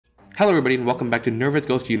Hello everybody and welcome back to Nervith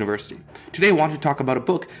Goes to University. Today I want to talk about a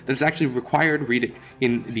book that is actually required reading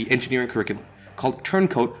in the engineering curriculum called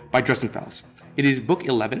Turncoat by Dresden Mythos. It is book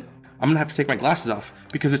 11. I'm going to have to take my glasses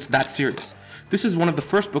off because it's that serious. This is one of the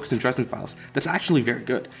first books in Dresden Mythos that's actually very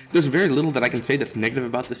good. There's very little that I can say that's negative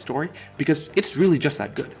about this story because it's really just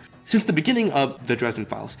that good. Since the beginning of the Dresden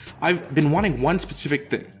Files, I've been wanting one specific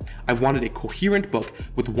thing. I wanted a coherent book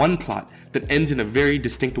with one plot that ends in a very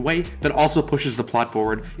distinct way that also pushes the plot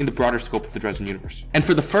forward in the broader scope of the Dresden universe. And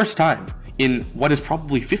for the first time in what is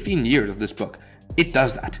probably 15 years of this book, it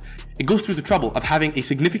does that. It goes through the trouble of having a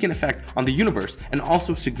significant effect on the universe and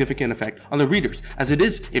also significant effect on the readers, as it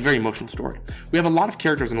is a very emotional story. We have a lot of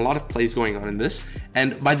characters and a lot of plays going on in this,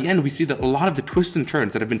 and by the end we see that a lot of the twists and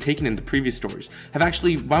turns that have been taken in the previous stories have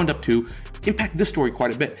actually wound up to impact this story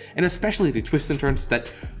quite a bit, and especially the twists and turns that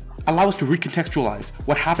allow us to recontextualize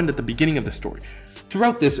what happened at the beginning of the story.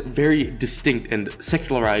 Throughout this very distinct and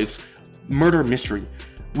secularized murder mystery,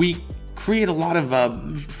 we create a lot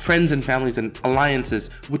of friends and families and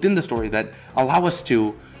alliances within the story that allow us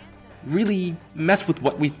to really mess with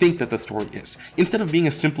what we think that the story is. Instead of being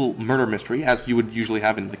a simple murder mystery, as you would usually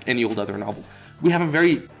have in like any old other novel, we have a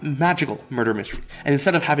very magical murder mystery. And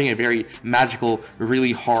instead of having a very magical,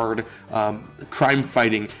 really hard,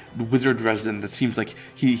 crime-fighting wizard Dresden that seems like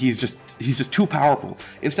he's just too powerful,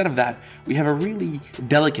 instead of that, we have a really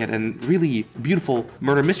delicate and really beautiful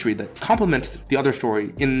murder mystery that complements the other story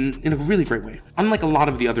in a really great way. Unlike a lot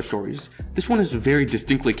of the other stories, this one is very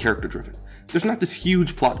distinctly character-driven. There's not this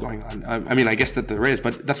huge plot going on. I mean, I guess that there is,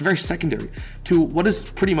 but that's very secondary to what is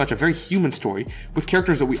pretty much a very human story with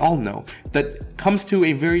characters that we all know that comes to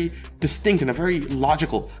a very distinct and a very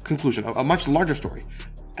logical conclusion, a much larger story.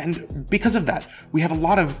 And because of that, we have a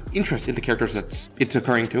lot of interest in the characters that it's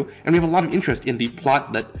occurring to, and we have a lot of interest in the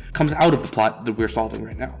plot that comes out of the plot that we're solving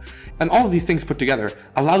right now. And all of these things put together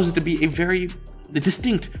allows it to be a very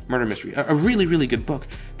distinct murder mystery, a really, really good book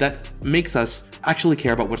that makes us actually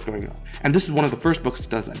care about what's going on. And this is one of the first books that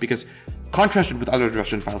does that, because contrasted with other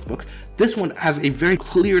Dresden Files books, this one has a very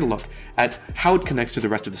clear look at how it connects to the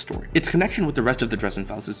rest of the story. Its connection with the rest of the Dresden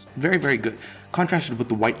Files is very, very good, contrasted with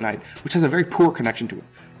The White Knight, which has a very poor connection to it.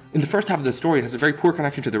 In the first half of the story, it has a very poor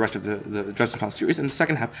connection to the rest of the Dresden Files series, and the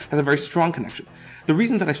second half has a very strong connection. The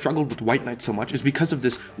reason that I struggled with White Knight so much is because of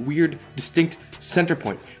this weird, distinct center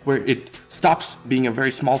point, where it stops being a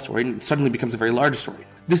very small story and suddenly becomes a very large story.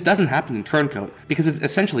 This doesn't happen in Turncoat, because it's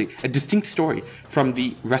essentially a distinct story from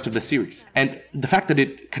the rest of the series. And the fact that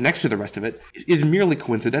it connects to the rest of it is merely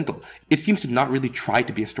coincidental. It seems to not really try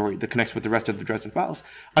to be a story that connects with the rest of the Dresden Files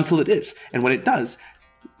until it is. And when it does,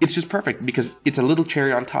 it's just perfect because it's a little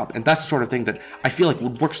cherry on top, and that's the sort of thing that I feel like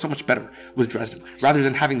would work so much better with Dresden, rather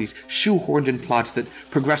than having these shoehorned in plots that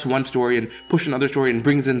progress one story and push another story and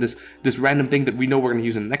brings in this random thing that we know we're going to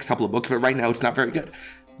use in the next couple of books, but right now it's not very good.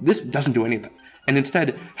 This doesn't do any of that, and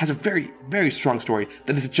instead has a very, very strong story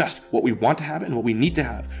that is just what we want to have and what we need to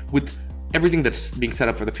have, with everything that's being set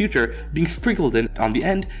up for the future being sprinkled in on the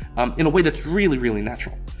end in a way that's really, really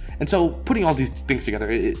natural. And so, putting all these things together,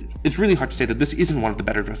 it's really hard to say that this isn't one of the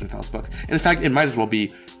better Dresden Files books. And in fact, it might as well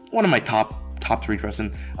be one of my top 3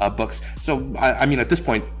 Dresden books. So, I mean, at this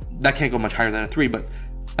point, that can't go much higher than a 3, but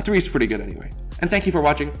a 3 is pretty good anyway. And thank you for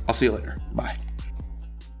watching. I'll see you later. Bye.